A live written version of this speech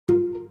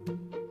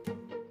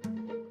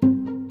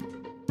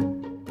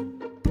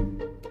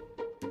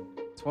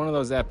It's one of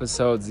those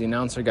episodes, the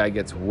announcer guy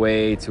gets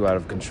way too out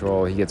of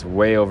control. He gets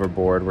way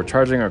overboard. We're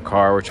charging our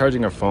car, we're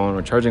charging our phone,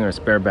 we're charging our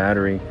spare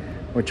battery.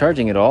 We're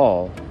charging it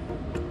all.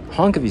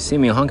 Honk if you see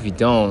me, honk if you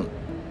don't.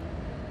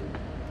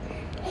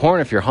 Horn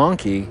if you're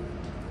honky.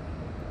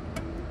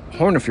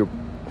 Horn if you're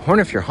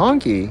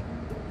honky.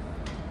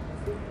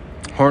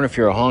 Horn if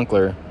you're a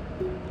honkler.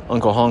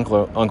 Uncle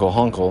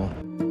Honkle.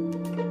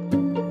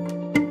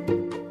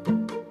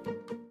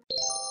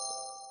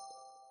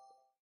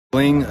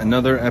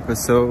 Another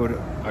episode.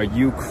 Are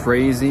you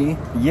crazy?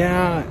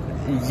 Yeah.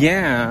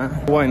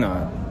 Why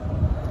not?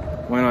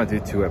 Why not do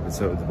 2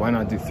 episodes? Why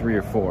not do 3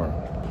 or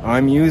 4?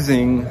 I'm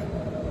using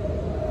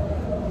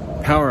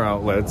power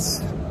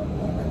outlets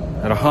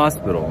at a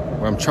hospital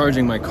where I'm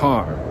charging my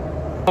car.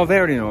 Oh, they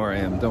already know where I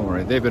am. Don't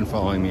worry. They've been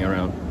following me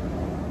around.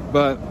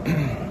 But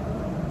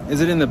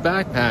is it in the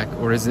backpack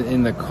or is it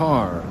in the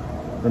car?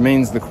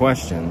 Remains the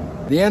question.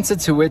 The answer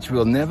to which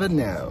we'll never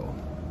know.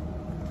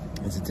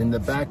 Is it in the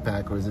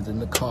backpack or is it in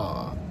the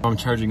car? I'm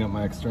charging up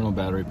my external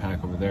battery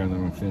pack over there and then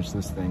I'm gonna finish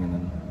this thing and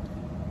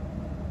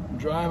then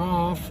drive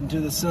off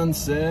into the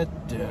sunset.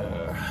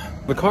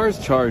 The car's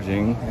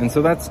charging and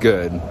so that's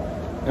good.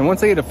 And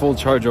once I get a full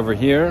charge over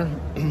here,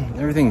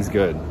 everything's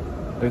good.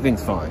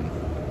 Everything's fine.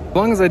 As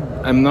long as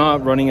I'm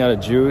not running out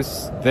of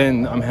juice,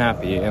 then I'm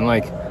happy. And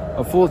like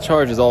a full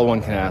charge is all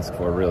one can ask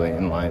for really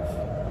in life.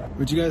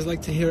 Would you guys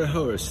like to hear a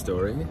horror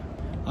story?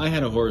 I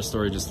had a horror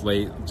story just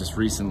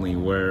recently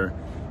where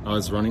I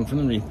was running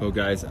from the repo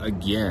guys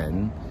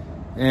again,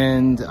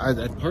 and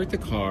I parked the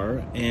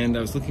car, and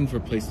I was looking for a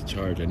place to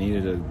charge. I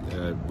needed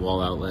a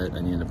wall outlet,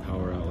 I needed a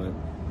power outlet,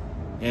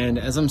 and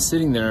as I'm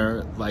sitting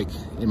there, like,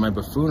 in my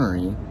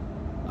buffoonery,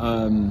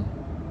 I'm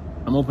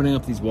opening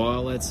up these wall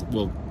outlets,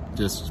 well,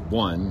 just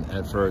one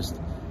at first.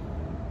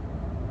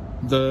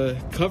 The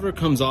cover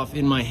comes off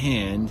in my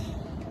hand,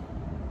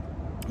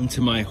 and to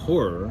my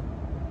horror,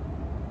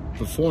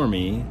 before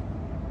me,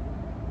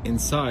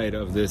 inside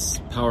of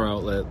this power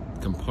outlet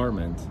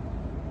compartment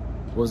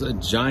was a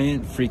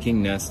giant freaking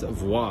nest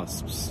of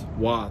wasps.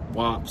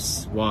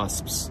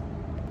 Wasps.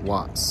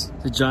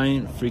 A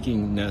giant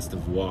freaking nest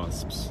of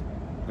wasps.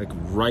 Like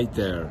right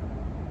there.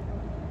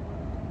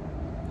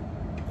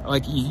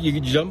 Like you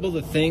jumble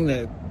the thing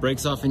that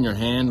breaks off in your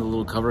hand, the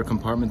little cover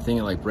compartment thing,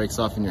 it like breaks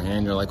off in your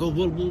hand. You're like, oh,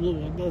 blah, blah,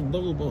 blah,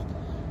 blah, blah.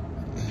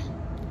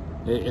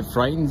 It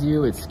frightens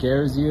you, it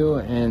scares you,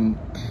 and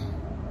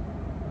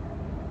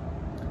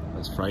I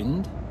was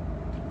frightened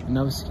and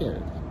I was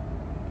scared.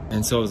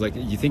 And so I was like,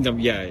 you think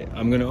I'm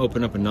gonna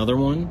open up another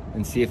one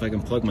and see if I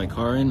can plug my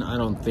car in? I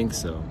don't think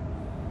so.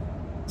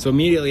 So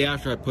immediately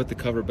after I put the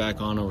cover back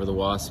on over the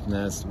wasp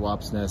nest,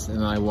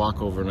 and I walk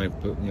over and I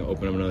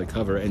open up another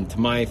cover, and to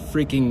my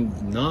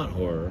freaking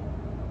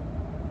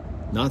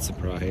not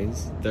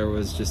surprise, there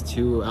was just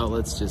 2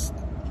 outlets, there's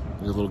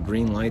a little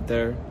green light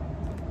there.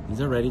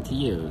 These are ready to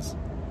use.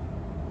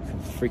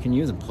 Freaking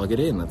use them, plug it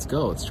in, let's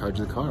go, let's charge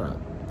the car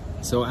up.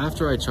 So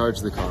after I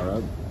charged the car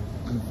up,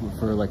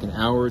 for like an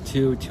hour or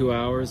 2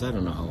 hours, I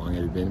don't know how long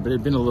it had been, but it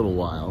had been a little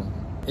while.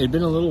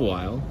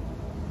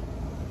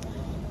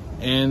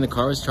 And the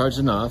car was charged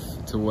enough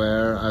to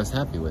where I was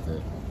happy with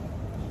it.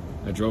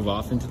 I drove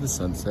off into the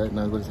sunset and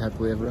I lived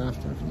happily ever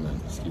after from that.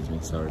 Excuse me,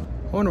 sorry.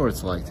 I wonder what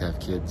it's like to have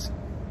kids,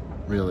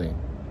 really.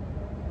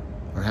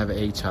 Or have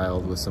a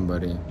child with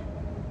somebody.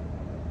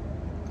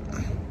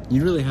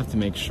 You really have to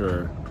make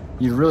sure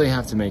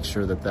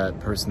that that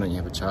person that you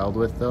have a child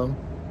with, though,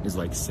 is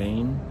like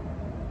sane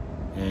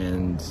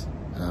and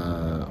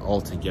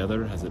all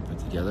together, has it put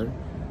together.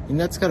 And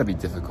that's got to be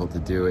difficult to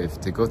do,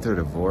 to go through a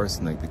divorce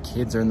and like the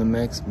kids are in the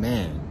mix.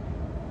 Man,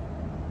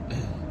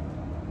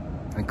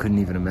 I couldn't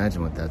even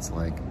imagine what that's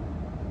like,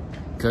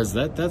 because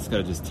that's got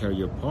to just tear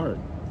you apart.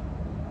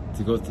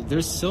 To go through,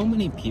 there's so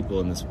many people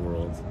in this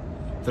world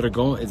that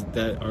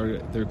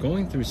they're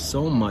going through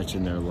so much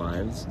in their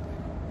lives,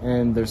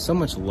 and there's so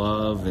much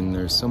love and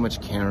there's so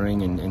much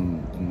caring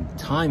and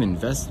time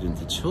invested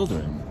into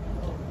children.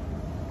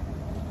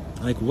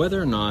 Like,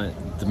 whether or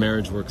not the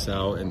marriage works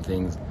out and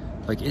things,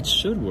 like, it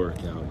should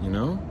work out, you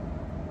know?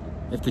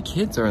 If the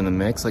kids are in the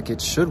mix, like, it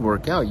should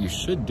work out. You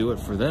should do it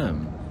for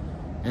them.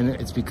 And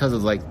it's because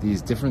of, like,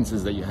 these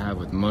differences that you have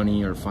with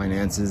money or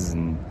finances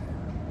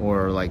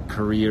or, like,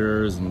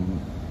 careers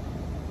and...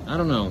 I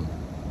don't know.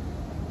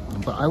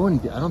 But I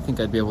don't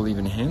think I'd be able to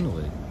even handle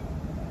it.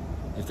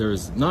 If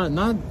there's not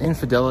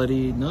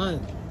infidelity, not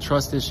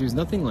trust issues,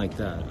 nothing like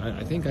that.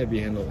 I think I'd be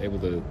able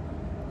to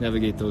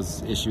navigate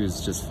those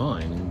issues just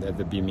fine, and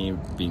that'd be me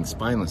being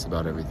spineless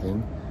about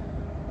everything.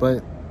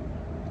 But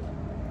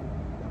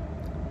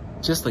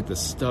just like the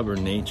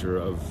stubborn nature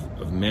of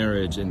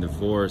marriage and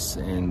divorce,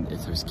 and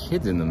if there's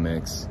kids in the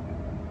mix,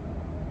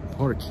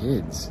 poor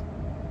kids.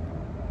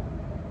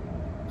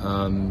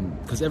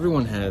 Because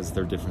everyone has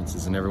their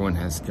differences and everyone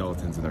has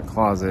skeletons in their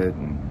closet,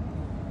 and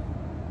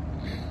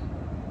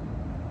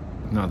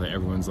not that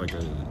everyone's like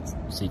a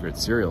secret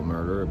serial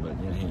murderer, but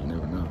yeah, hey, you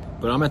never know.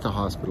 But I'm at the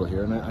hospital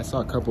here, and I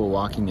saw a couple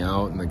walking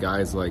out, and the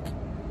guy's like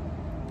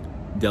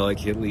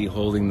delicately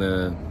holding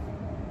the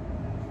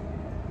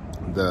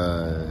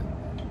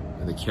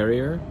the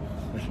carrier,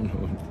 I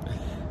don't know,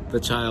 the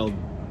child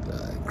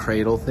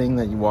cradle thing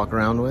that you walk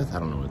around with. I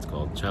don't know what it's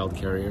called. Child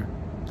carrier,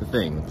 the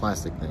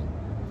plastic thing.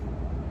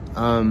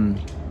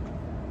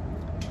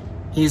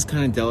 He's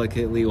kind of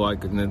delicately,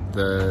 like,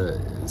 the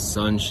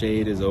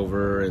sunshade is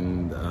over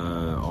and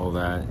all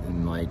that,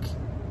 and like,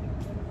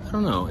 I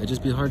don't know,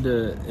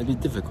 it'd be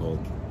difficult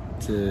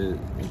to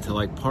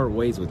like part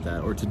ways with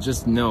that, or to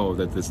just know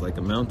that this like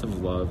amount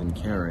of love and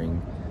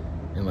caring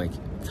and like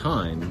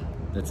time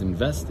that's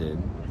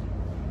invested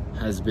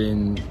has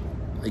been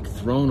like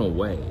thrown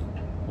away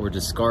or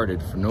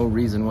discarded for no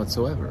reason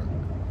whatsoever.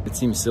 It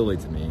seems silly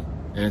to me,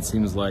 and it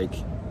seems like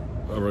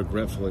a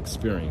regretful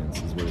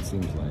experience is what it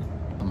seems like.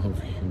 I'm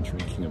over here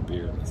drinking a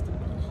beer.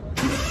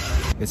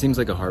 It seems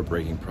like a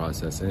heartbreaking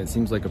process, and it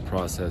seems like a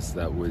process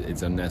that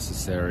it's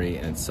unnecessary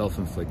and it's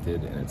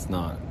self-inflicted, and it's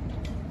not.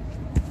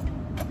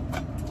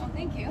 Oh,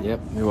 thank you. Yep,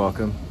 you're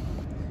welcome.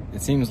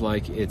 It seems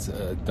like it's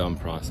a dumb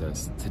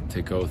process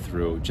to go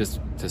through just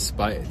to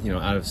spite,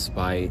 out of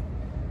spite,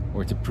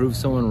 or to prove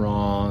someone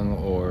wrong,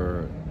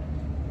 or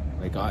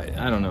like,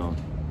 I don't know.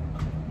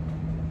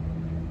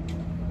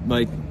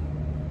 Like,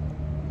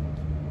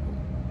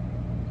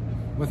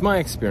 with my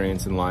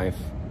experience in life,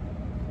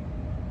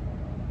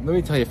 let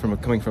me tell you,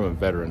 coming from a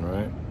veteran,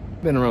 right?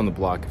 I've been around the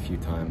block a few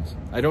times.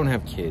 I don't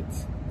have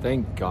kids,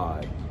 thank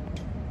God.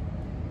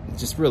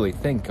 Just really,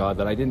 thank God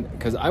that I didn't,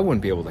 because I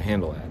wouldn't be able to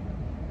handle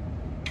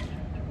that.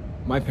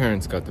 My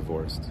parents got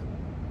divorced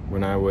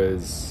when I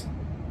was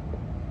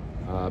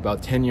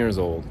about 10 years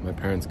old. My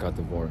parents got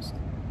divorced.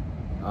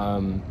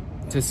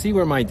 To see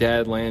where my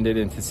dad landed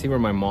and to see where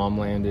my mom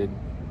landed,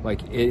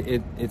 like,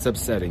 it's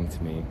upsetting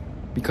to me,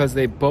 because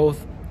they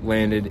both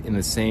landed in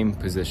the same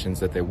positions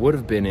that they would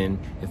have been in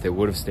if they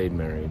would have stayed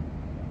married.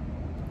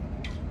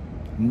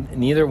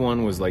 Neither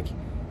one was like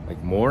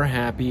more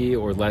happy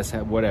or less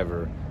happy,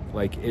 whatever.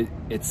 Like,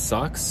 it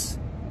sucks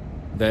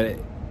that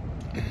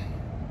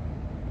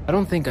I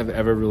don't think I've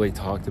ever really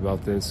talked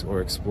about this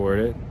or explored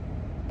it.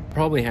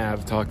 Probably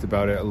have talked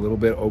about it a little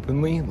bit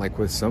openly, like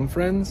with some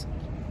friends,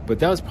 but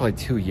that was probably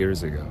 2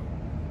 years ago.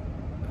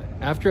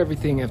 After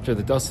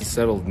the dust has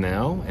settled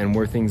now, and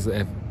where things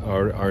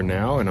are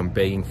now, and I'm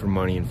begging for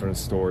money in front of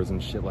stores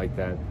and shit like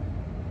that,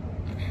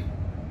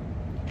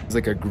 it's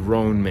like a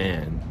grown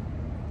man.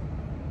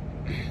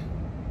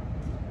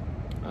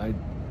 I'm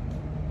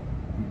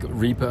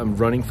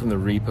running from the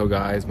repo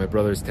guys. My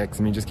brother's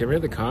texting me, just get rid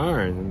of the car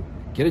and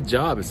get a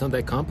job. It's not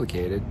that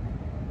complicated.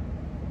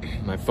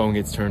 My phone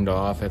gets turned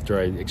off after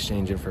I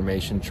exchange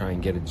information, try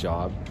and get a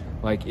job.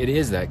 Like, it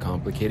is that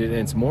complicated, and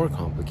it's more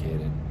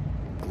complicated.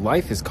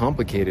 Life is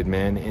complicated,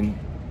 man, and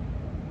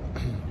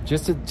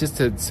just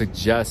to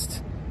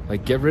suggest,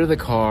 like, get rid of the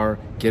car,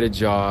 get a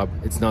job,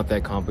 it's not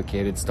that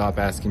complicated, stop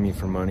asking me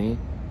for money.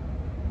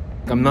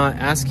 I'm not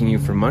asking you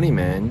for money,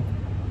 man.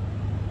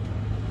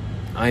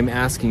 I'm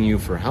asking you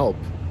for help.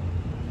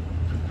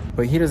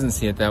 But he doesn't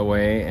see it that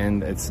way,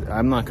 and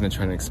I'm not going to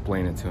try to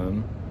explain it to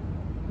him.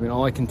 I mean,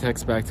 all I can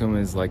text back to him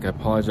is, like, I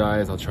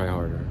apologize, I'll try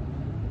harder.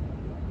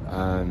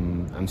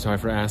 I'm sorry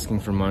for asking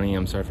for money,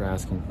 I'm sorry for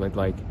asking, but,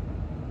 like,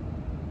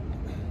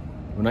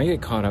 when I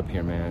get caught up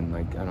here, man,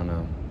 like, I don't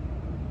know.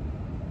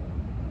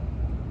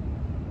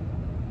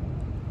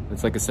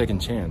 It's like a second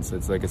chance.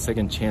 It's like a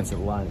second chance at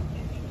life.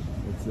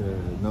 It's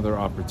another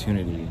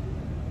opportunity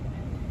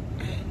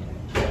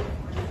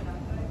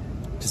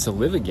just to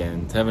live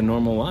again, to have a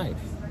normal life.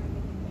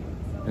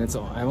 And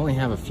I only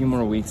have a few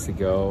more weeks to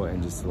go,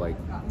 and just to, like,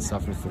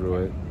 suffer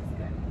through it.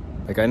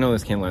 Like, I know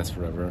this can't last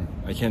forever.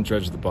 I can't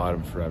dredge the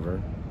bottom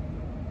forever.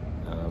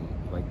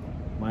 Like,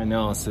 my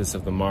analysis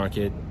of the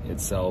market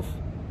itself,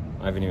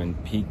 I haven't even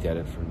peeked at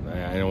it.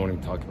 I don't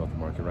want to talk about the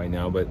market right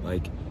now, but,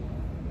 like,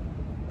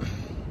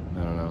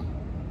 I don't know.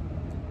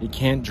 You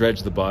can't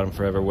dredge the bottom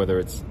forever, whether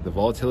it's the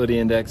volatility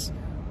index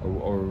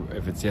or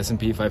if it's the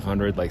S&P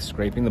 500, like,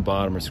 scraping the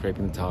bottom or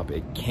scraping the top.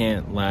 It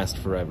can't last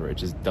forever. It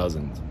just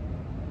doesn't.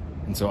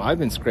 And so I've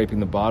been scraping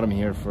the bottom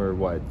here for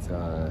what?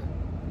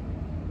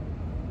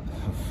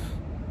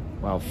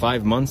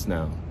 5 months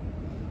now.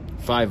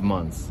 5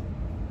 months.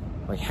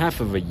 Like half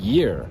of a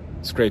year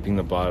scraping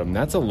the bottom.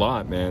 That's a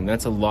lot, man.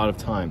 That's a lot of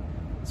time.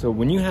 So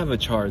when you have a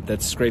chart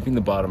that's scraping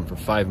the bottom for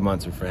 5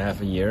 months or for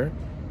half a year,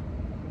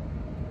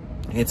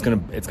 it's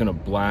gonna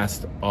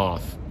blast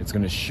off. It's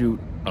gonna shoot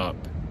up.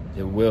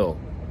 It will.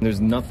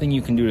 There's nothing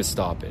you can do to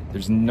stop it.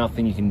 There's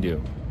nothing you can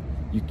do.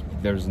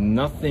 There's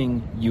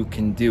nothing you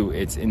can do.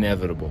 It's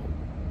inevitable.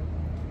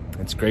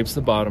 It scrapes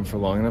the bottom for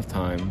long enough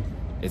time.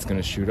 It's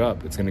gonna shoot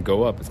up. It's gonna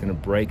go up. It's gonna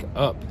break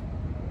up.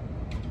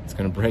 It's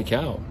gonna break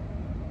out.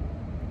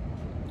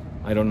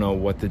 I don't know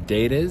what the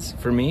date is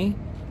for me.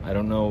 I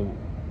don't know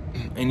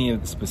any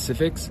of the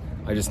specifics.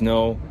 I just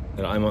know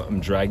that I'm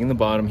dragging the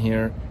bottom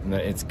here, and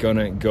that it's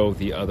gonna go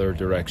the other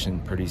direction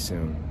pretty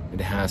soon.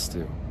 It has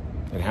to.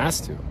 It has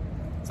to.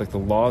 It's like the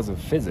laws of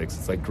physics.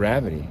 It's like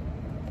gravity.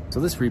 So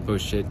this repo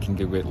shit can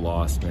get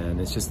lost, man.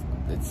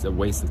 It's a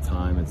waste of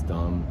time. It's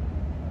dumb.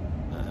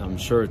 I'm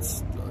sure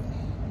it's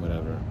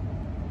whatever.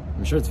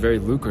 I'm sure it's very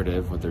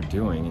lucrative what they're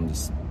doing, and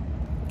just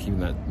keeping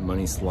that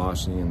money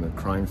sloshing and the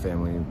crime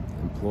family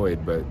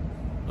employed, but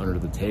under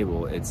the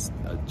table, it's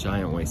a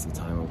giant waste of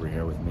time over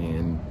here with me.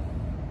 And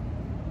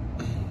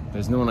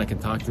there's no one I can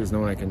talk to, there's no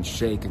one I can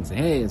shake and say,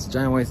 hey, it's a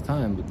giant waste of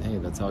time, but hey,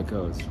 that's how it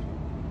goes.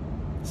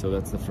 So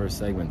that's the first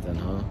segment then,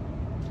 huh?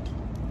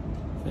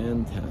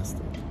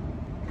 Fantastic.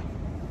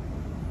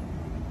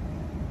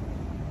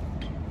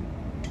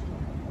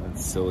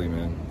 That's silly,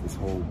 man. This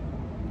whole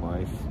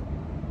life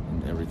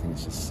and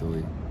everything's just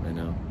silly right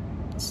now.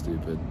 It's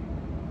stupid.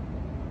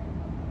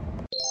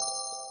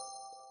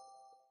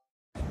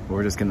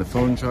 We're just getting the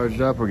phone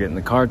charged up, we're getting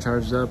the car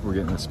charged up, we're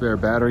getting the spare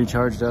battery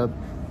charged up.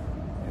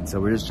 And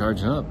so we're just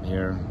charging up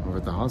here over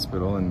at the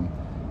hospital, and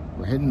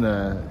we're hitting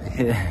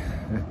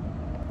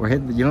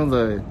you know,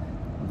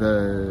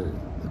 the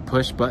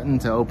push button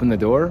to open the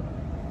door?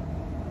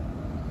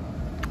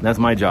 That's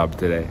my job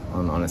today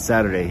on a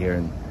Saturday here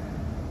in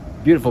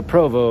beautiful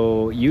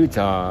Provo,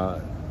 Utah.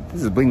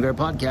 This is Bling Bear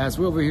Podcast.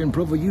 We're over here in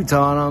Provo,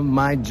 Utah, and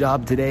my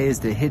job today is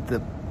to hit the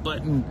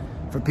button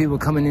for people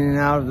coming in and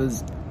out of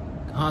this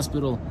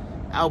hospital,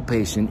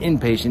 outpatient,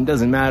 inpatient,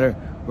 doesn't matter.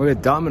 We're a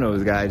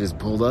Domino's guy just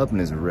pulled up in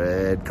his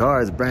red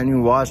car. It's a brand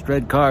new washed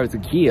red car. It's a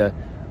Kia.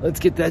 Let's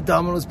get that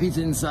Domino's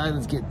pizza inside.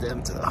 Let's get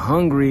them to the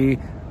hungry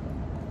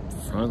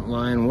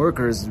frontline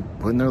workers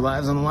putting their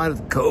lives on the line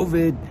with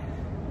COVID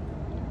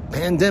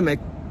pandemic.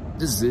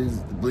 This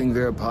is the Bling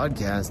Vera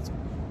Podcast.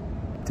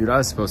 Dude, I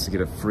was supposed to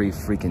get a free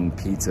freaking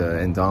pizza,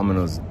 and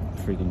Domino's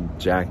freaking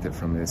jacked it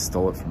from me. They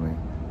stole it from me.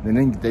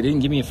 They didn't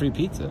give me a free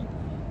pizza.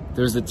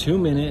 There's a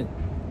 2-minute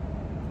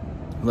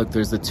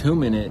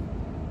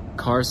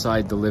car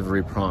side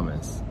delivery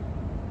promise.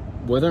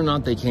 Whether or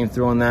not they came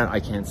through on that, I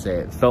can't say.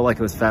 It felt like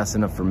it was fast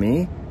enough for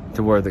me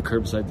to where the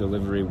curbside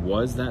delivery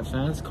was that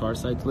fast. Car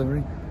side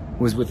delivery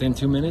was within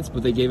 2 minutes,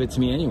 but they gave it to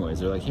me anyways.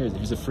 They're like,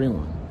 here's a free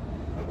one.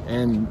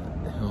 And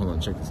hold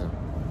on, check this out.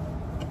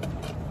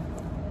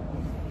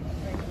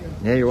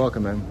 Yeah, you're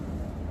welcome, man.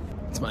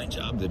 It's my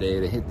job today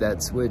to hit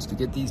that switch to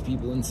get these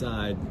people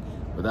inside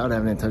without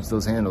having to touch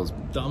those handles.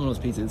 Domino's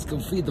Pizza, it's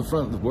gonna feed the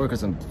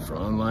workers and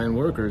frontline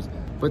workers,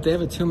 but they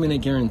have a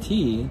 2-minute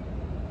guarantee,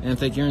 and if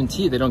they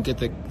guarantee they don't get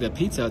the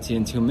pizza out to you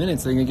in 2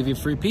 minutes, they're gonna give you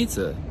free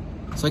pizza.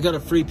 So I got a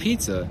free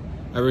pizza.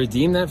 I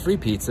redeemed that free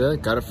pizza,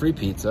 got a free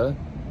pizza,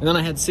 and then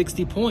I had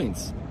 60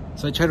 points.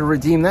 So I tried to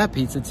redeem that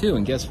pizza too,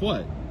 and guess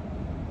what?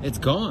 It's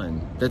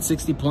gone. That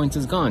 60 points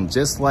is gone.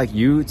 Just like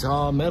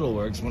Utah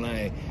Metalworks, when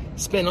I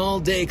spent all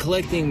day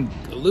collecting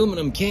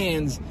aluminum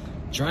cans,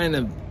 trying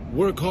to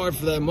work hard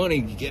for that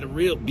money,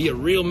 be a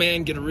real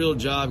man, get a real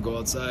job, go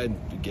outside,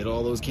 get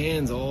all those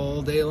cans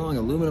all day long,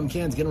 aluminum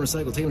cans, get them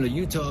recycled, take them to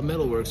Utah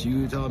Metalworks.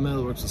 Utah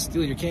Metalworks will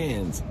steal your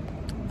cans.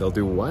 They'll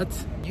do what?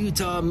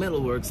 Utah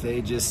Metalworks,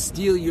 they just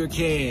steal your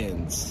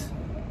cans.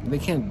 They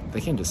can't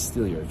just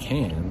steal your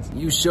cans.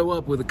 You show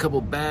up with a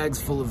couple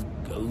bags full of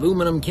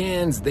aluminum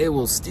cans, they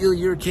will steal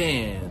your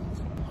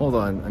cans. Hold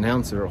on,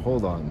 announcer,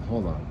 hold on.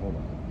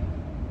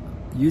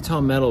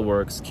 Utah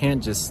Metalworks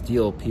can't just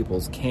steal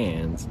people's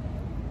cans.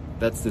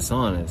 That's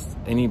dishonest.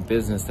 Any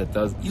business that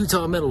does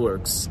Utah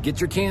Metalworks, get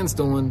your cans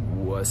stolen,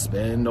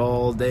 spend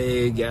all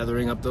day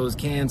gathering up those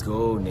cans,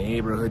 go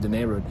neighborhood to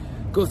neighborhood,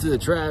 go through the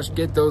trash,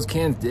 get those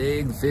cans,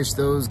 dig, fish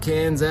those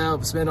cans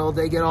out, spend all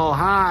day, get all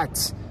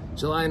hot.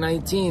 July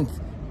 19th,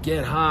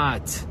 get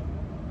hot.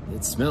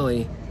 It's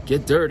smelly,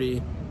 get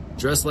dirty,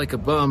 dress like a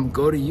bum,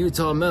 go to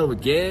Utah Metal,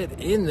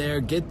 get in there,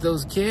 get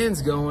those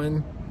cans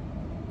going.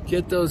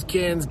 Get those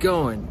cans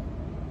going.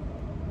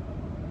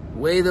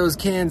 Weigh those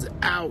cans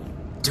out.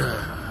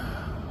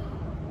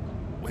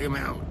 Weigh them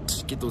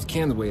out. Get those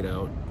cans weighed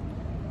out.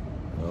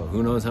 Well,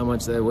 who knows how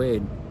much they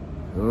weighed?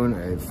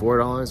 $4,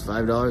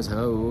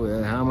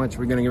 $5? How much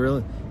we're gonna get rid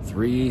of?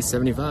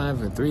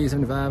 $3.75,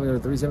 $3.75,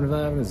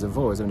 $3.75. It's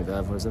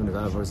 $4.75,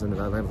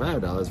 $4.75,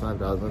 $4.75,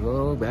 $5,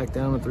 oh, back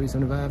down to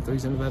 $3.75,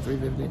 $3.75,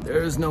 $3.50.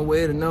 There's no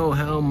way to know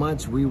how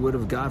much we would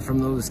have got from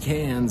those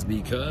cans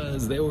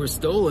because they were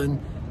stolen.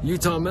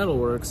 Utah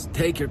Metalworks,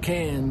 take your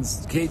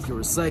cans, take your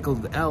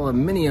recycled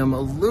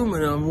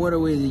aluminum. What are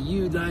we, the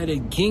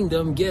United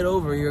Kingdom? Get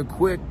over here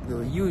quick.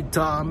 The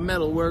Utah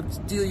Metalworks,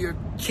 steal your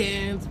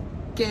cans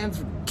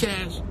for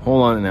cash.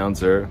 Hold on,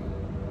 announcer.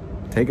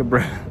 Take a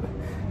breath.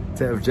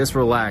 Just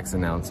relax,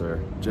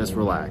 announcer. Just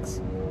relax.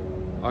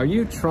 Are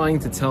you trying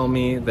to tell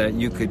me that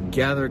you could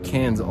gather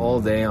cans all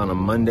day on a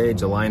Monday,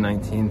 July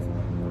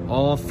 19th,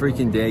 all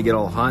freaking day, get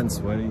all hot and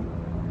sweaty,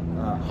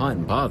 hot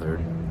and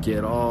bothered?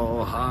 Get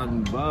all hot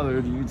and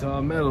bothered.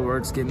 Utah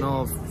Metalworks getting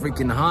all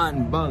freaking hot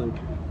and bothered.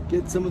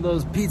 Get some of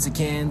those pizza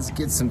cans.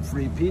 Get some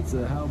free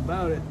pizza. How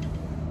about it?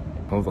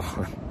 Hold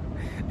on.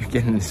 You're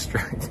getting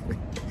distracted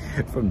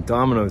from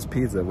Domino's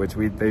Pizza, which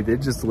they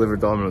did just deliver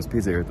Domino's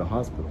Pizza here at the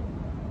hospital.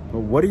 But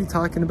what are you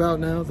talking about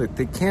now? That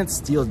they can't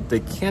steal. They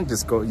can't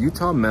just go.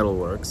 Utah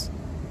Metalworks,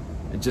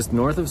 just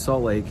north of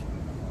Salt Lake,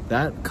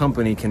 that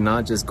company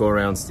cannot just go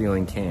around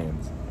stealing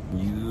cans.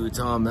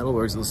 Utah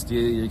Metalworks will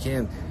steal your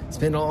cans.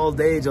 Spend all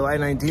day, July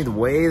 19th,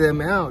 weigh them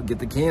out. Get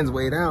the cans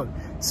weighed out.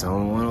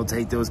 Someone will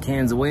take those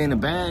cans away in a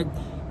bag,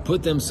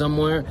 put them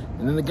somewhere,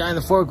 and then the guy in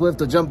the forklift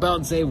will jump out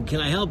and say, can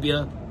I help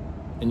you?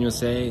 And you'll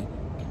say,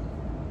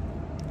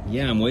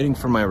 yeah, I'm waiting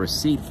for my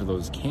receipt for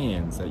those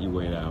cans that you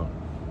weighed out.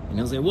 And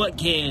he'll say, what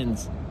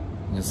cans?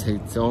 And you'll say,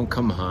 don't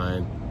come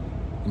on.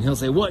 And he'll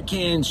say, what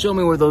cans? Show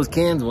me where those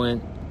cans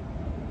went.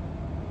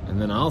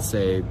 And then I'll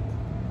say,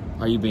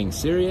 are you being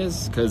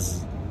serious?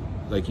 Because,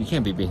 like, you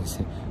can't be being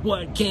serious.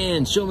 What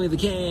cans? Show me the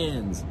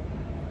cans.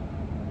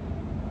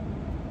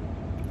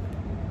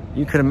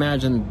 You could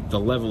imagine the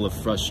level of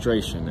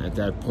frustration at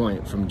that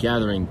point from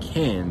gathering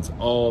cans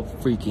all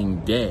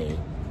freaking day.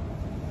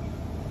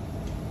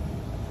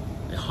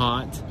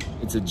 Hot.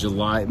 It's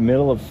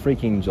middle of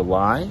freaking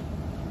July,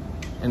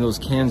 and those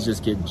cans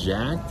just get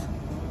jacked.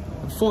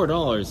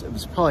 $4. It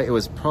was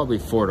probably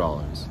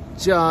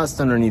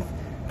 $4.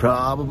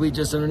 Probably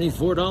just underneath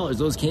 $4.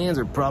 Those cans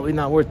are probably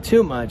not worth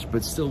too much,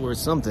 but still worth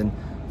something.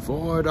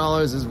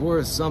 $4 is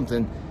worth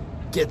something.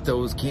 Get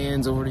those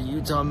cans over to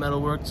Utah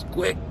Metal Works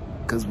quick,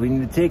 because we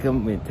need to take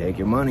them. We take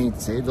your money,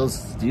 steal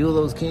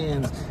those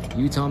cans.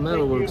 Utah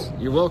Metal Works.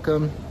 You're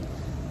welcome.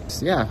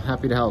 So yeah,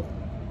 happy to help.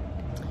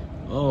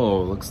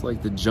 Oh, looks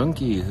like the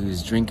junkie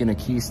who's drinking a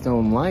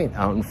Keystone Light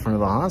out in front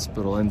of the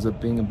hospital ends up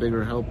being a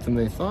bigger help than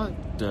they thought.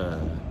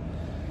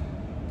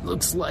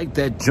 Looks like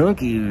that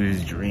junkie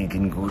who's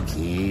drinking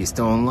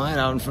Keystone Light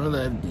out in front of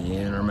that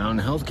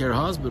Intermountain Healthcare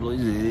Hospital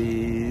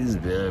is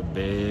a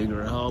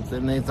bigger help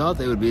than they thought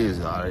they would be.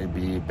 They'd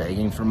be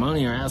begging for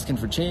money or asking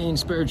for change,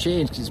 spare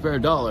a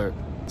dollar.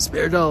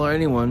 Spare a dollar,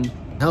 anyone.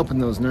 Helping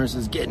those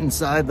nurses get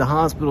inside the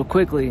hospital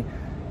quickly.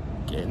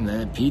 Getting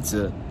that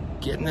pizza.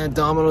 Getting that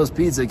Domino's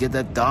pizza. Get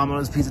that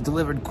Domino's pizza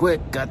delivered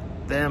quick. Got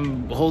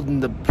them holding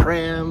the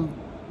pram,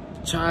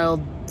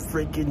 child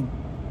freaking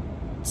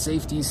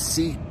safety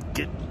seat.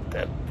 Get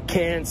that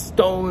can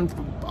stolen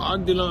from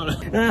Ogden on it.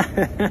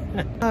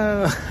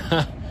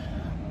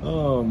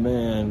 Oh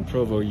man,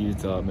 Provo,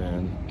 Utah,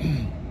 man.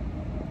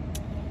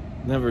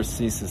 Never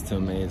ceases to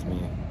amaze me.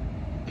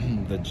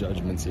 The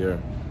judgments here.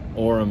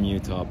 Orem,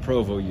 Utah,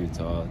 Provo,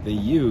 Utah. They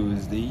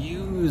use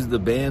the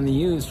band they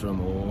use from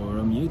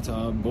Orem,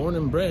 Utah, born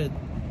and bred.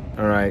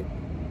 All right,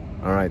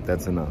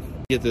 that's enough.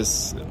 We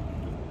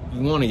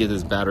want to get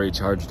this battery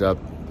charged up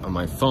on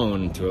my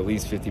phone to at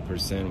least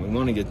 50%. We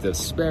want to get the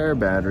spare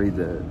battery,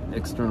 the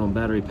external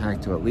battery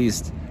pack, to at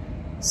least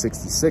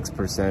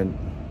 66%.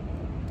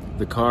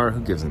 The car,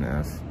 who gives an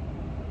F?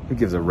 Who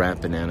gives a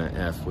rat banana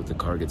F what the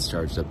car gets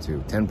charged up to?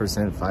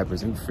 10%,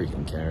 5%, who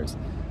freaking cares?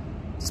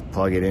 Just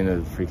plug it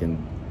into the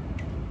freaking...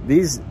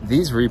 These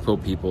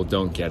repo people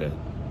don't get it.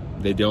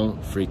 They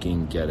don't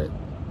freaking get it.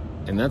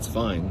 And that's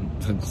fine.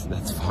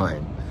 That's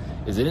fine.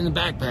 Is it in the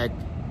backpack?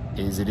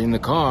 Is it in the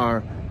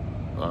car?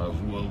 Well,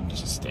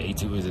 just stay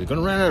tuned. Is it going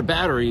to run out of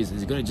batteries?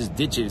 Is it going to just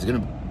ditch it? Is it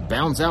going to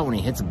bounce out when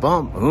he hits a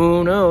bump?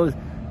 Who knows?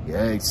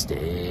 Yeah,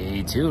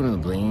 stay tuned to the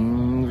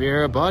Bling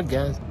Viera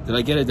podcast. Did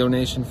I get a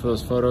donation for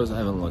those photos? I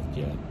haven't looked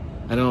yet.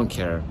 I don't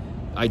care.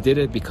 I did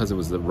it because it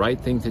was the right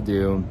thing to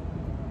do.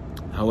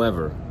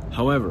 However,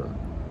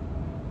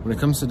 when it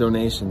comes to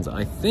donations,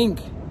 I think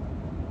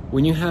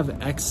when you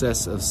have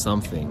excess of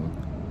something,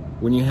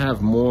 when you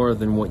have more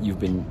than what you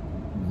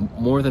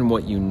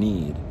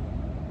need,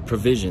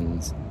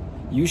 provisions,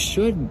 you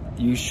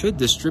should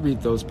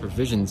distribute those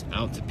provisions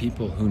out to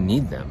people who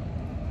need them.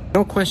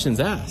 No questions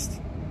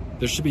asked.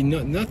 There should be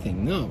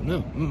nothing.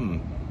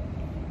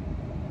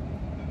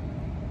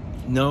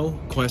 No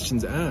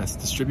questions asked.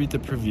 Distribute the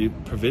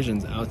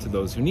provisions out to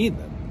those who need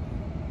them.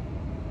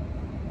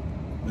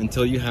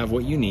 Until you have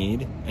what you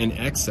need, and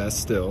excess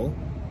still,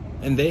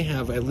 and they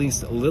have at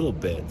least a little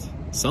bit,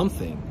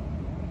 something.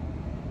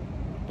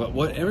 But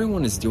what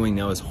everyone is doing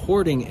now is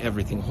hoarding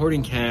everything,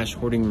 hoarding cash,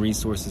 hoarding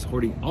resources,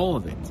 hoarding all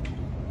of it.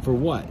 For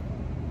what?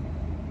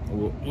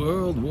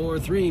 World War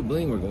III,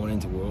 bling, we're going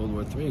into World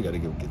War III. You gotta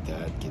go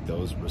get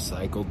those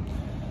recycled.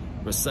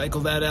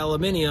 Recycle that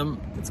aluminium.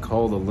 It's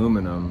called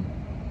aluminum.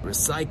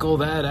 Recycle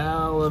that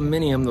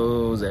aluminium.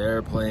 Those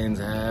airplanes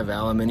have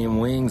aluminium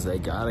wings. They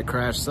gotta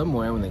crash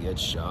somewhere when they get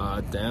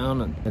shot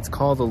down. It's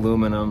called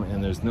aluminum,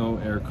 and there's no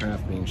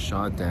aircraft being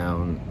shot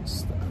down.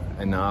 It's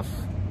enough.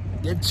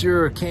 Get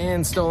your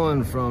can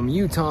stolen from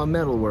Utah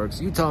Metal Works.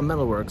 Utah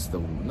Metal Works, the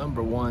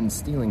 #1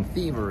 stealing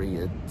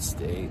thievery.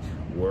 Stay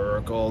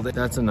work all day.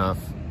 That's enough.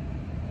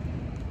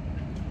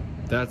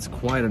 That's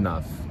quite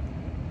enough.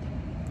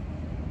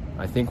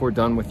 I think we're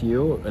done with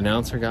you,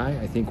 announcer guy.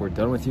 I think we're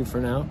done with you for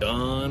now.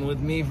 Done with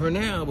me for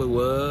now, but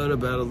what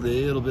about a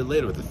little bit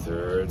later with the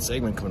third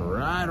segment coming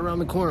right around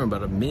the corner,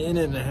 about a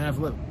minute and a half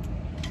left.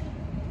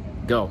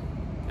 Go.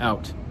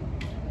 Out.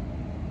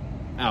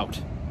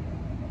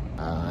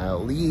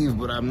 I'll leave,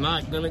 but I'm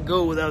not gonna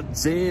go without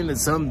saying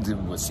what's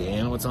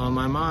on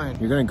my mind.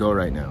 You're gonna go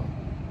right now.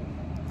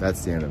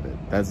 That's the end of it.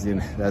 That's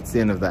the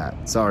end of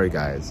that. Sorry,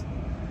 guys.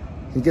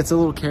 He gets a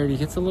little carried. He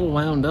gets a little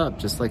wound up,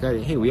 just like I.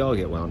 Hey, we all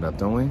get wound up,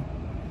 don't we?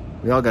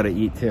 We all got to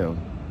eat too.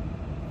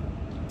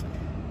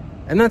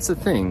 And that's the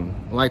thing.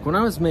 Like when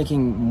I was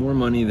making more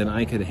money than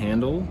I could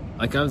handle,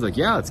 like I was like,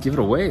 yeah, let's give it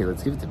away.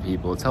 Let's give it to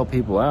people. Let's help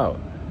people out.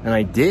 And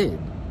I did.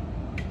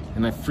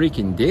 And I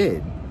freaking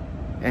did.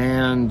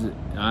 And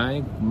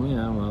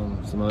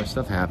some other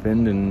stuff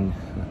happened, and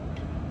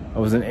I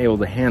wasn't able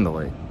to handle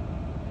it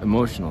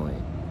emotionally.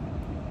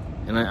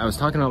 And I was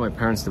talking about my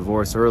parents'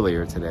 divorce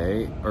earlier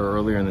today, or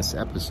earlier in this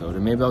episode,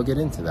 and maybe I'll get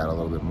into that a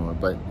little bit more.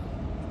 But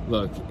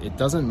look, it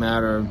doesn't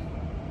matter.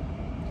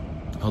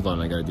 Hold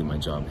on, I gotta do my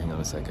job. Hang on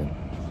a second.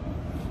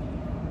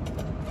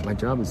 My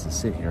job is to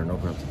sit here and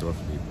open up the door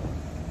for people.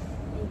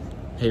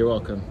 Hey, you're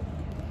welcome.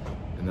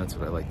 And that's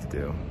what I like to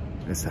do,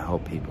 is to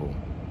help people.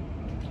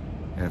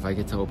 And if I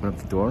get to open up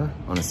the door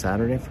on a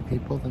Saturday for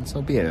people, then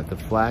so be it. If the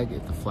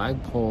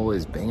flagpole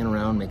is banging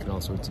around, making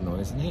all sorts of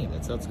noise, and hey,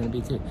 that's how it's gonna be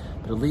too.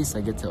 But at least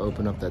I get to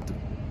open up that door.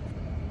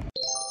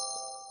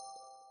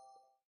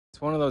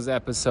 It's one of those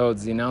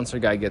episodes, the announcer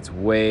guy gets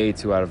way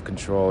too out of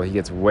control. He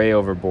gets way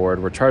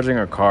overboard. We're charging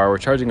our car, we're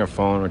charging our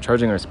phone, we're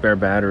charging our spare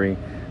battery.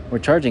 We're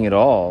charging it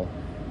all.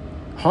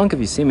 Honk if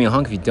you see me,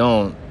 honk if you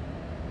don't.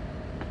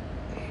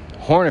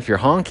 Horn if you're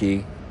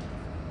honky.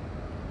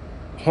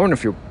 Horn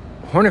if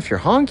you're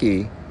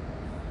honky.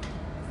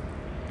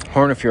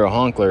 Horn if you're a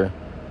honkler.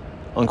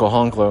 Uncle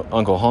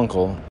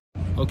Honkle.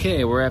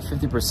 Okay, we're at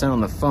 50%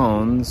 on the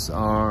phones.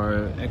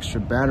 Our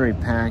extra battery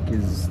pack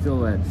is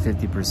still at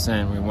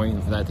 50%. We're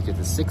waiting for that to get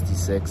to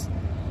 66.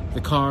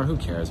 The car, who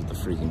cares with the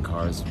freaking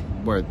cars?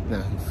 Who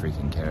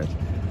freaking cares?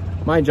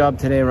 My job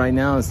today right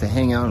now is to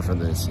hang out for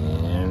this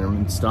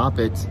and stop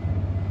it.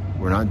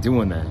 We're not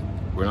doing that.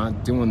 We're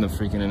not doing the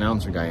freaking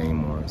announcer guy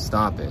anymore.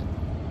 Stop it.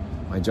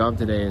 My job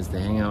today is to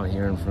hang out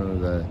here in front of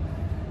the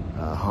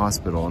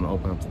hospital and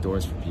open up the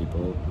doors for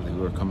people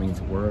who are coming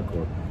to work,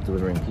 or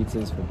delivering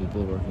pizzas for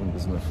people working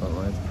in the front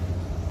lines,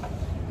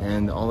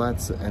 and all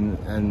that,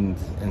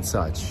 and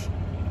such.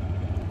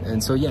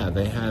 And so yeah,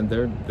 they had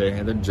their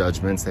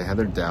judgments, they had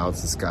their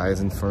doubts. This guy is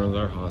in front of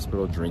our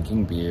hospital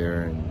drinking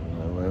beer and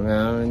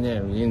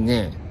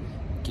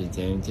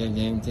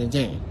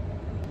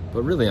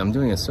but really, I'm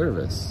doing a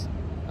service.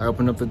 I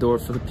opened up the door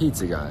for the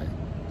pizza guy.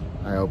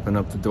 I opened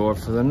up the door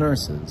for the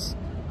nurses.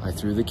 I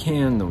threw the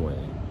can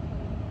away.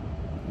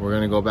 We're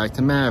gonna go back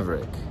to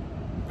Maverick.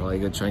 I'm probably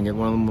gonna try and get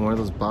one more of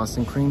those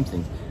Boston cream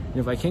things. And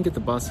if I can't get the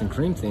Boston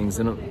cream things,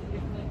 then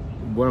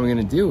what I'm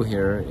gonna do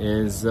here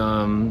is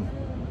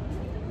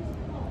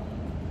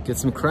get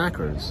some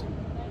crackers.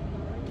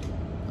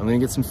 I'm gonna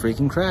get some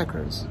freaking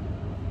crackers.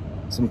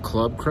 Some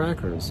club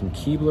crackers. Some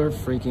Keebler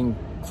freaking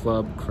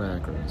club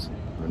crackers.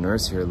 The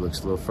nurse here looks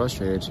a little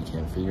frustrated. She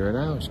can't figure it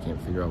out. She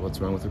can't figure out what's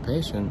wrong with her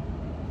patient.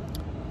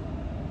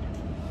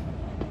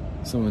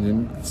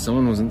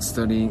 Someone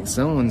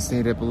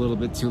stayed up a little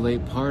bit too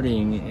late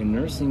partying in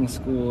nursing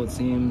school, it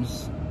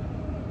seems.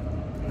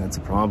 That's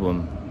a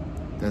problem.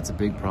 That's a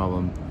big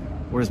problem.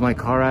 Where's my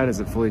car at? Is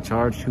it fully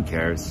charged? Who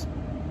cares?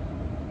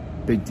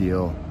 Big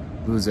deal.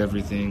 Lose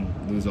everything.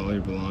 Lose all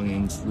your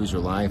belongings. Lose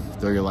your life.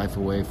 Throw your life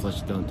away.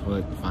 Flush it down the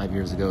toilet 5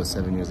 years ago,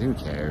 7 years. Who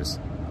cares?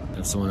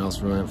 Have someone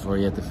else ruin it for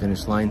you at the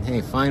finish line.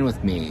 Hey, fine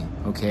with me.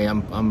 Okay,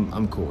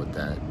 I'm cool with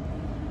that.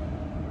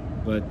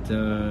 But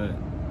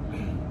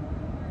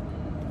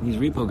these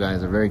repo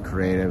guys are very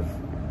creative,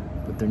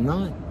 but they're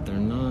not,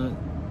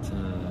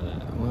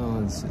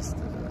 well, it's just,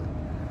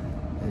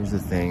 here's the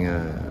thing,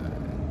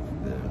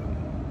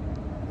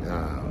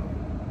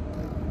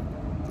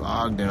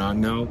 vlog, they're not,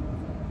 no,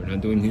 we're not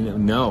doing that,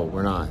 no,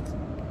 we're not.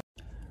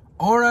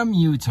 Orem,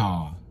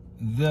 Utah.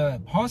 The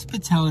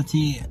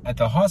hospitality at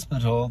the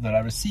hospital that I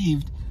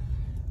received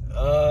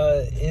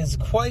is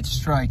quite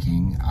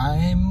striking.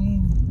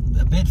 I'm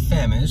a bit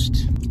famished.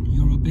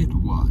 You're a bit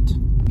what?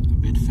 A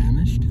bit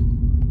famished?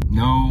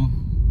 No,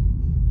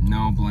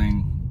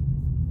 Bling.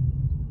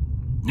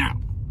 No.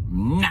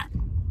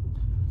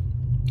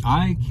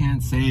 I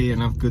can't say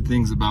enough good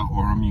things about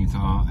Orem,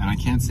 Utah, and I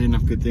can't say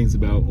enough good things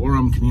about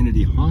Orem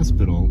Community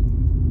Hospital.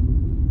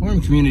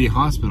 Orem Community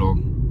Hospital,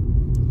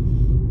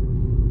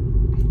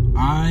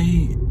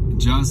 I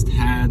just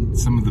had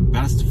some of the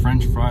best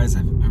French fries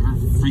I've ever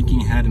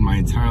freaking had in my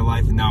entire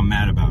life, and now I'm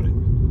mad about it.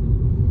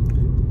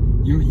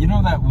 You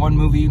know that one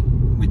movie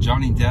with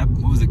Johnny Depp?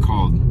 What was it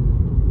called?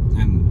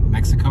 In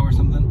Mexico or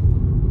something?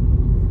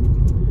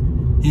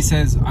 He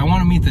says, I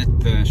want to meet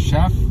the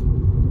chef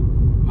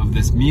of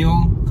this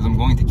meal because I'm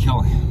going to kill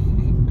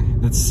him.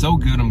 That's so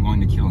good, I'm going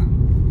to kill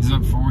him. He's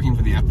up for working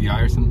for the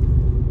FBI or something.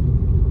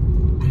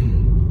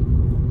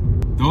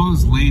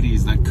 Those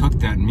ladies that cooked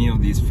that meal,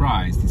 these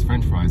fries, these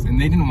French fries, and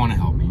they didn't want to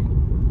help me.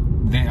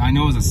 I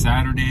know it was a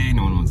Saturday,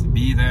 no one wants to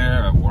be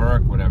there, at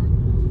work, whatever.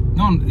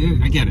 No one,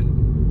 I get it.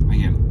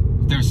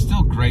 They're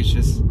still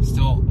gracious,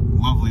 still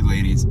lovely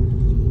ladies.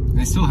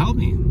 They still help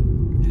me.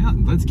 Hell,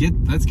 let's get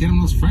them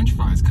those French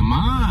fries. Come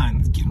on,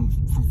 let's get them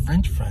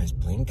French fries,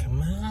 Bling.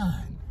 Come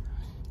on.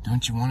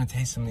 Don't you want to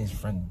taste some of these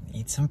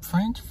eat some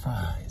French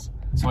fries?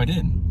 So I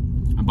did.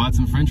 I bought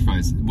some French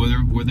fries.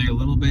 Were they a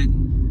little bit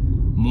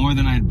more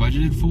than I had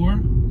budgeted for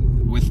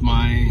with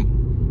my,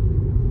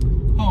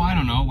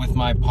 with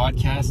my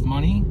podcast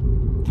money?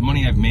 The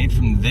money I've made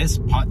from this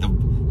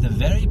the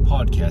very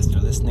podcast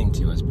you're listening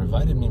to has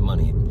provided me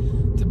money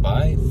to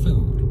buy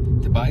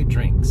food, to buy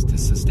drinks, to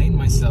sustain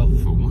myself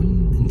for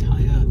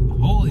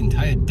whole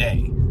entire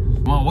day.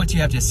 Well, what do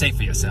you have to say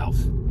for yourself?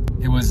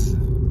 It was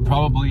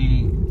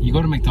probably You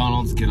go to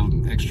McDonald's, get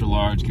an extra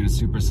large, get a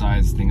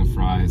supersized thing of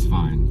fries,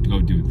 fine. You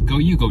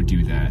go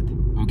do that,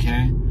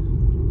 okay?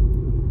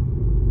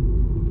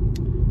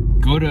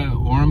 Go to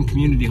Orem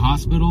Community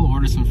Hospital,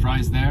 order some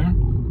fries there,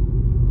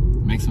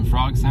 make some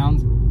frog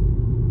sounds.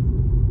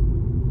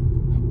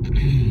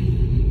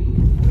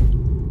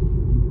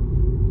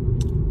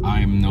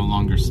 I'm no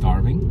longer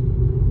starving.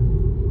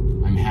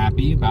 I'm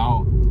happy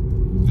about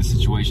the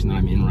situation that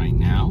I'm in right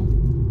now.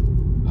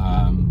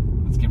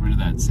 Let's get rid of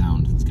that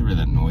sound. Let's get rid of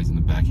that noise in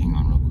the back. Hang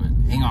on real quick.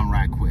 Hang on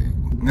right quick.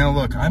 Now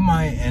look, I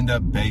might end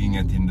up begging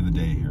at the end of the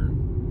day here.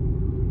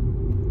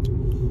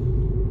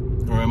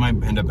 Or I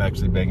might end up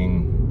actually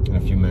begging in a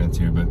few minutes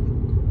here, but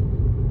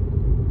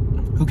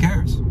who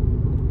cares?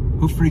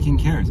 Who freaking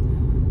cares?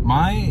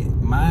 My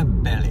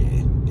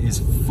belly is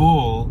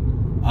full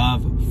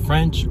of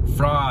French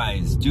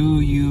fries.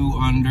 Do you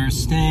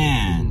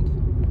understand?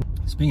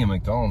 Speaking of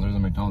McDonald's, there's a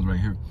McDonald's right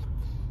here.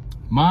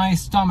 My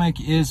stomach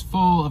is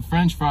full of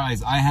French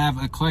fries. I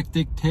have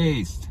eclectic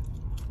taste.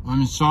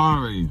 I'm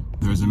sorry.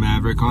 There's a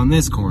Maverick on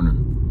this corner.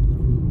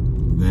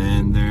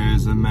 Then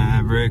there's a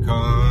Maverick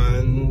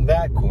on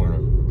that corner.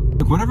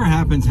 Look, whatever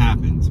happens,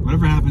 happens.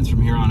 Whatever happens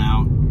from here on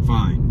out,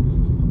 fine.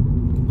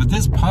 But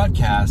this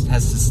podcast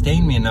has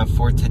sustained me enough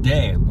for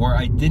today where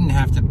I didn't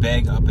have to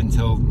beg up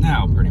until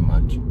now, pretty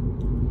much.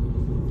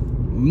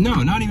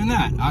 No, not even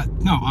that.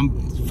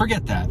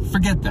 Forget that.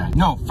 Forget that.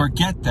 No,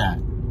 forget that.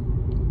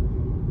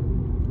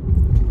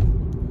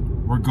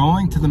 We're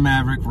going to the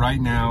Maverick right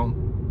now.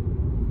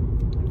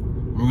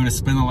 We're going to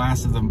spend the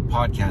last of the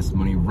podcast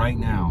money right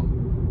now.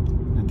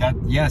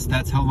 Yes,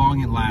 that's how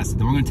long it lasted.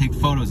 Then we're going to take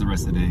photos the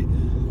rest of the day.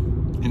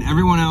 And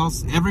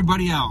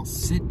everybody else,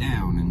 sit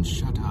down and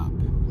shut up.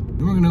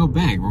 Then we're going to go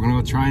beg. We're going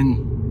to go try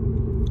and...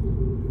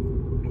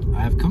 I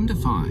have come to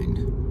find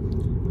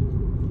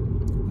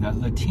that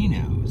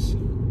Latinos,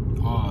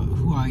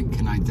 who I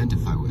can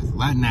identify with,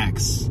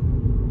 Latinx,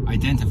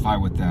 identify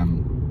with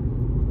them.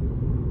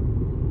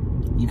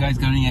 You guys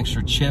got any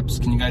extra chips?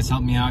 Can you guys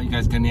help me out? You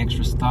guys got any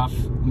extra stuff?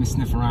 Let me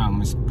sniff around.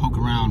 Let me poke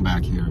around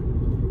back here.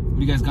 What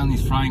do you guys got in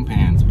these frying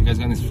pans? What do you guys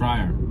got in this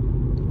fryer?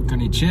 Got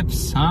any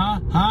chips?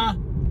 Huh?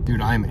 Dude,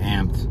 I'm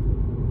amped.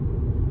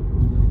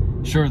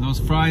 Sure, those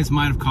fries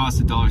might have cost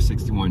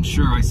 $1.61.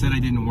 Sure, I said I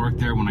didn't work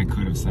there when I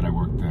could have said I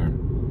worked there.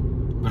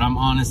 But I'm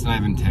honest and I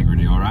have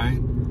integrity, all right?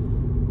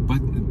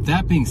 But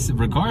that being said,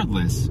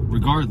 regardless,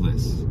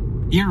 irregardless,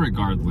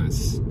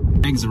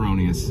 eggs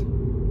erroneous.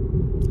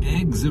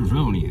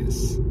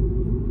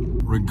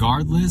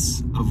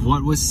 Regardless of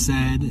what was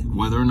said,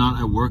 whether or not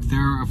I work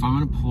there, or if I'm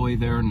an employee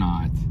there or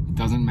not, it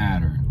doesn't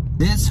matter.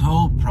 This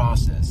whole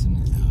process and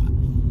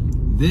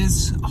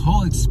this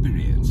whole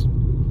experience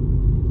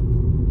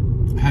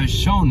has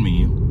shown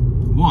me,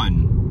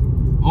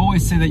 one,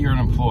 always say that you're an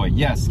employee.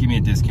 Yes, give me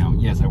a discount.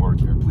 Yes, I work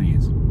here,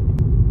 please.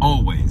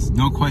 Always.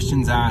 No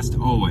questions asked,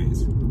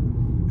 always.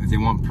 If they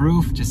want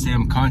proof, just say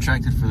I'm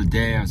contracted for the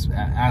day. I was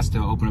asked to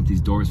open up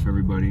these doors for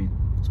everybody,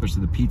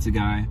 especially the pizza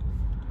guy.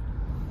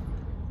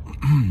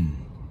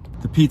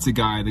 The pizza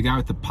guy, the guy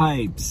with the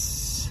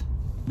pipes.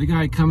 The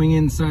guy coming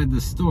inside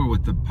the store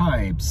with the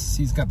pipes.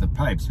 He's got the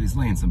pipes, so he's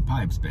laying some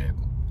pipes, babe.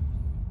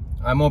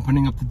 I'm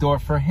opening up the door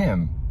for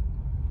him.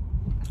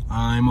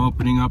 I'm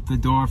opening up the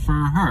door for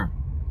her.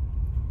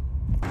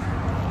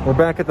 We're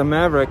back at the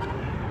Maverick.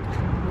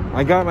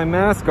 I got my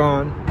mask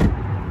on.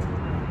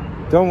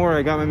 Don't worry,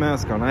 I got my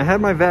mask on. I had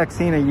my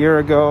vaccine a year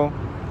ago.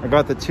 I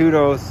got the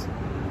 2-dose,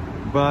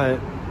 but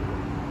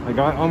I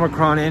got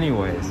Omicron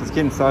anyways. Let's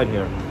get inside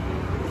here.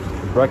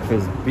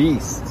 Breakfast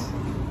beast.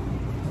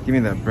 Give me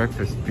that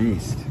breakfast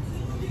beast.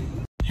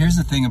 Here's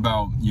the thing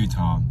about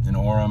Utah and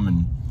Orem,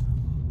 and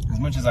as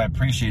much as I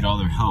appreciate all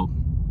their help,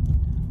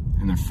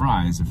 and their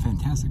fries, they're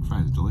fantastic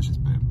fries, delicious,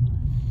 babe.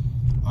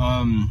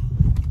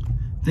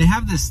 They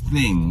have this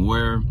thing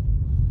where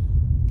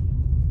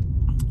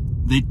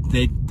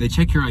they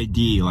check your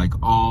ID like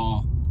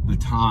all the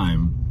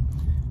time.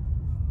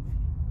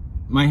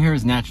 My hair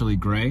is naturally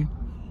gray.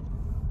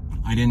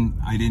 I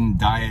didn't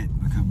dye it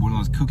like one of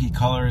those kooky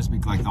colors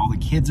like all the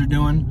kids are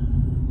doing.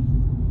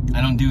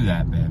 I don't do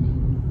that, babe.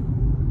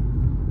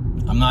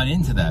 I'm not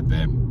into that,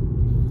 babe.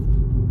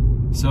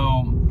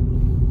 So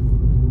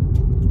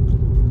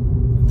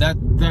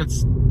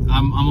that's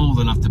I'm old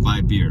enough to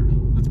buy beer.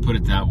 Let's put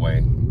it that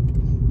way.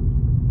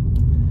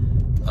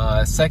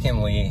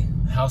 Secondly,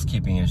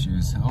 housekeeping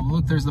issues. Oh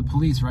look, there's the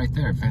police right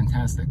there.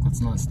 Fantastic.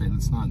 Let's not.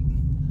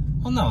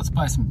 Oh no, let's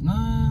buy some.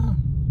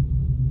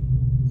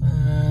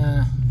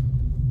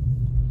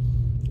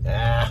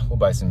 We'll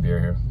buy some beer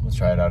here. Let's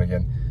try it out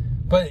again.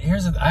 But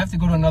I have to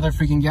go to another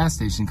freaking gas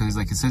station because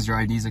like it says your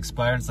ID's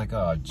expired. It's like,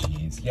 oh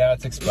jeez, yeah,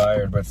 it's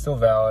expired, but it's still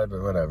valid,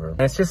 but whatever.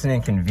 And it's just an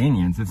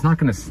inconvenience. It's not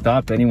going to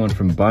stop anyone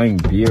from buying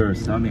beer or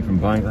stop me from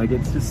buying. Like,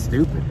 it's just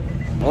stupid.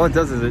 All it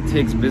does is it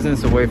takes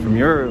business away from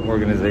your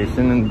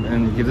organization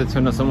and gives it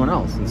to someone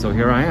else. And so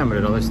here I am at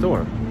another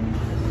store.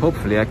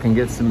 Hopefully I can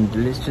get some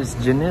delicious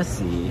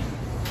Genesee.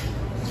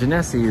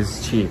 Genesee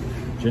is cheap.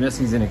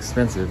 Genesee's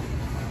inexpensive.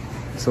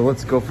 So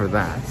let's go for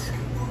that.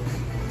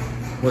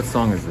 What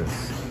song is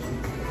this?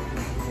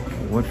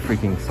 What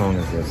freaking song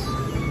is this?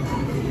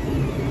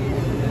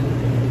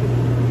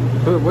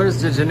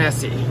 Where's the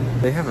Genesee?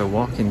 They have a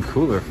walk-in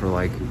cooler for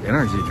like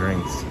energy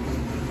drinks.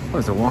 Oh,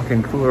 there's a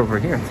walk-in cooler over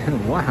here.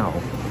 Wow.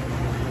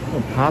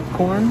 Oh,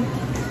 popcorn?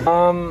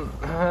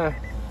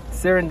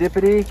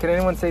 Serendipity? Can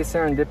anyone say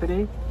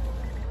serendipity?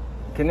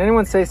 Can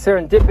anyone say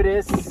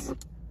serendipitous?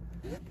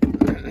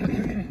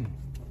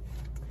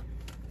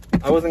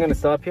 I wasn't gonna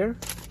stop here,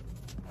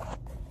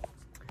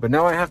 but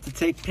now I have to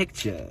take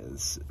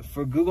pictures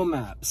for Google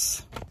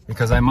Maps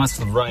because I must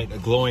write a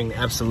glowing,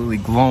 absolutely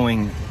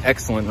glowing,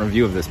 excellent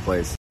review of this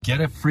place. Get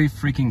a free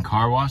freaking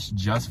car wash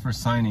just for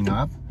signing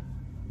up?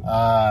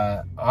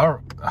 How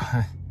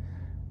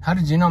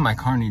did you know my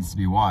car needs to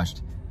be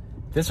washed?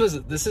 This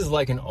is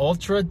like an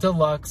ultra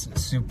deluxe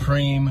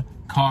supreme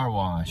car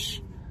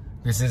wash.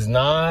 This is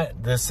not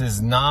just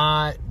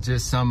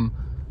some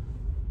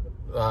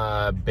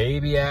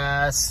baby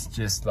ass,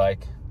 just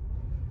like,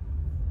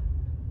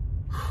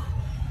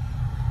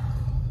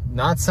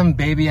 not some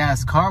baby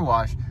ass car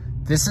wash.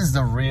 This is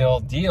the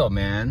real deal,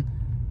 man.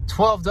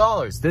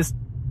 $12. This,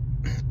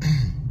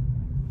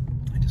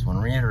 I just want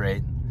to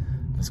reiterate,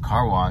 this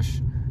car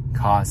wash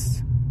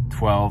costs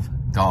 $12.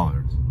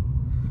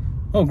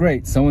 Oh,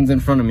 great. Someone's in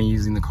front of me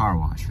using the car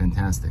wash.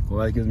 Fantastic.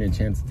 Well, that gives me a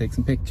chance to take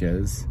some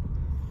pictures.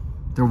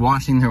 They're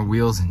washing their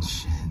wheels and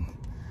shit.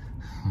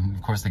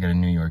 Of course, they got a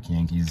New York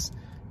Yankees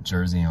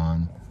jersey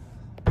on.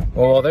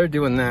 Well, while they're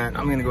doing that,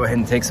 I'm gonna go ahead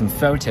and take some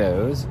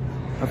photos.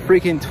 A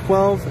freaking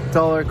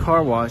 $12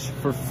 car wash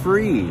for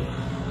free.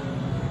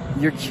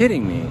 You're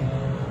kidding me.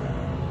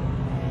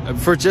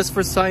 Just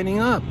for signing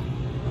up.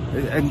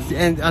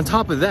 And on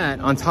top of that,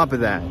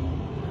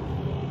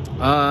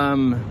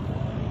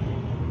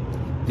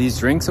 these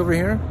drinks over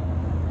here,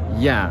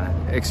 yeah,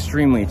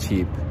 extremely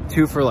cheap.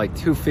 Two for like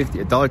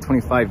 $2.50,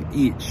 $1.25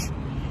 each.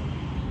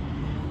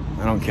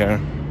 I don't care.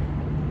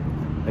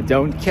 I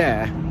don't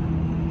care.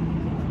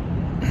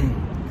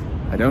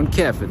 I don't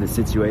care for the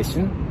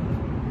situation.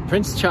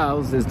 Prince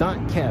Charles does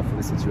not care for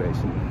the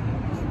situation.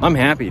 I'm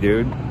happy,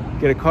 dude.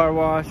 Get a car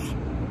wash,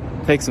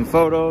 take some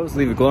photos,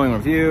 leave a glowing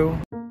review.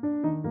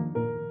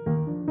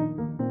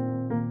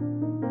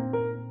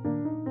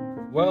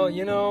 Well,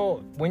 you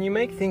know, when you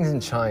make things in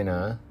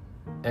China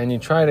and you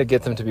try to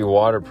get them to be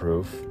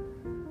waterproof,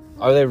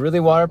 are they really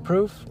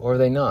waterproof or are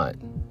they not?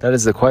 That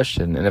is the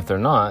question. And if they're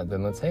not,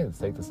 then let's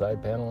take the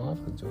side panel off.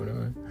 Let's do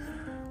whatever.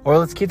 Or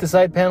let's keep the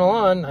side panel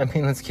on. I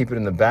mean, let's keep it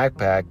in the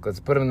backpack. Let's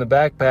put them in the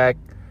backpack.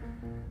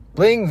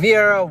 Bling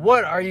Vieira,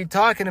 what are you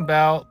talking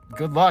about?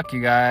 Good luck,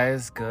 you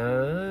guys,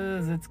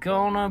 cause it's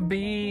gonna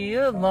be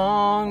a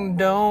long,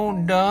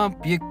 don't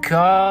dump your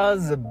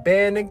cars,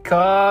 abandoned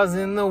cars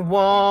in the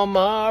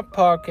Walmart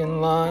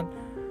parking lot.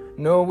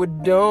 No,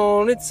 it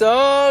don't, it's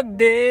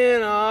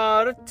Ogden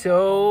Auto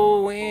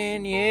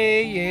Towing, yeah,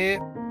 yeah.